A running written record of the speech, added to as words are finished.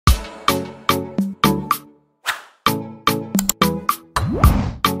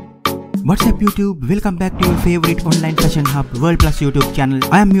What's up YouTube, welcome back to your favorite online fashion hub, World Plus YouTube channel.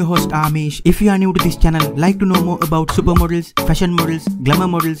 I am your host Amish. If you are new to this channel, like to know more about supermodels, fashion models, glamour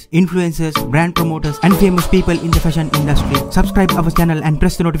models, influencers, brand promoters and famous people in the fashion industry, subscribe our channel and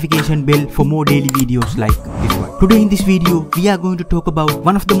press the notification bell for more daily videos like this one. Today in this video, we are going to talk about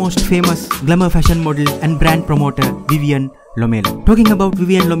one of the most famous glamour fashion model and brand promoter, Viviane Lomelin. Talking about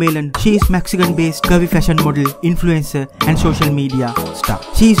Viviane Lomelin, she is Mexican-based curvy fashion model, influencer and social media star.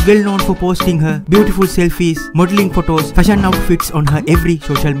 She is well known for posting her beautiful selfies, modeling photos, fashion outfits on her every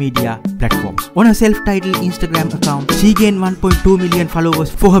social media platforms. On her self-titled Instagram account, she gained 1.2 million followers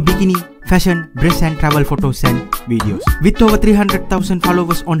for her bikini, fashion, dress and travel photos and videos. With over 300,000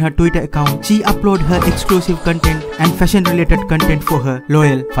 followers on her Twitter account, she uploads her exclusive content and fashion related content for her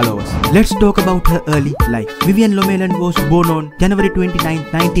loyal followers. Let's talk about her early life. Viviane Lomelin was born on January 29,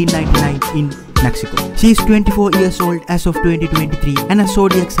 1999 in Mexico. She is 24 years old as of 2023 and her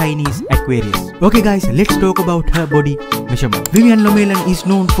zodiac sign is Aquarius. Okay guys, let's talk about her body measurement. Viviane Lomelin is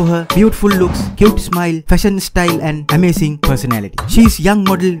known for her beautiful looks, cute smile, fashion style and amazing personality. She is young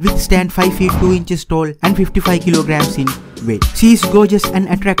model with stand 5 feet 2 inches tall and 55 kilograms in weight. She is gorgeous and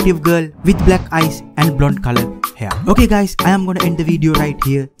attractive girl with black eyes and blonde color hair. Okay guys, I am gonna end the video right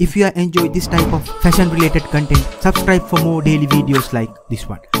here. If you enjoyed this type of fashion related content, subscribe for more daily videos like this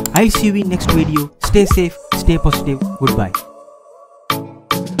one. I'll see you in next video. Stay safe, stay positive. Goodbye.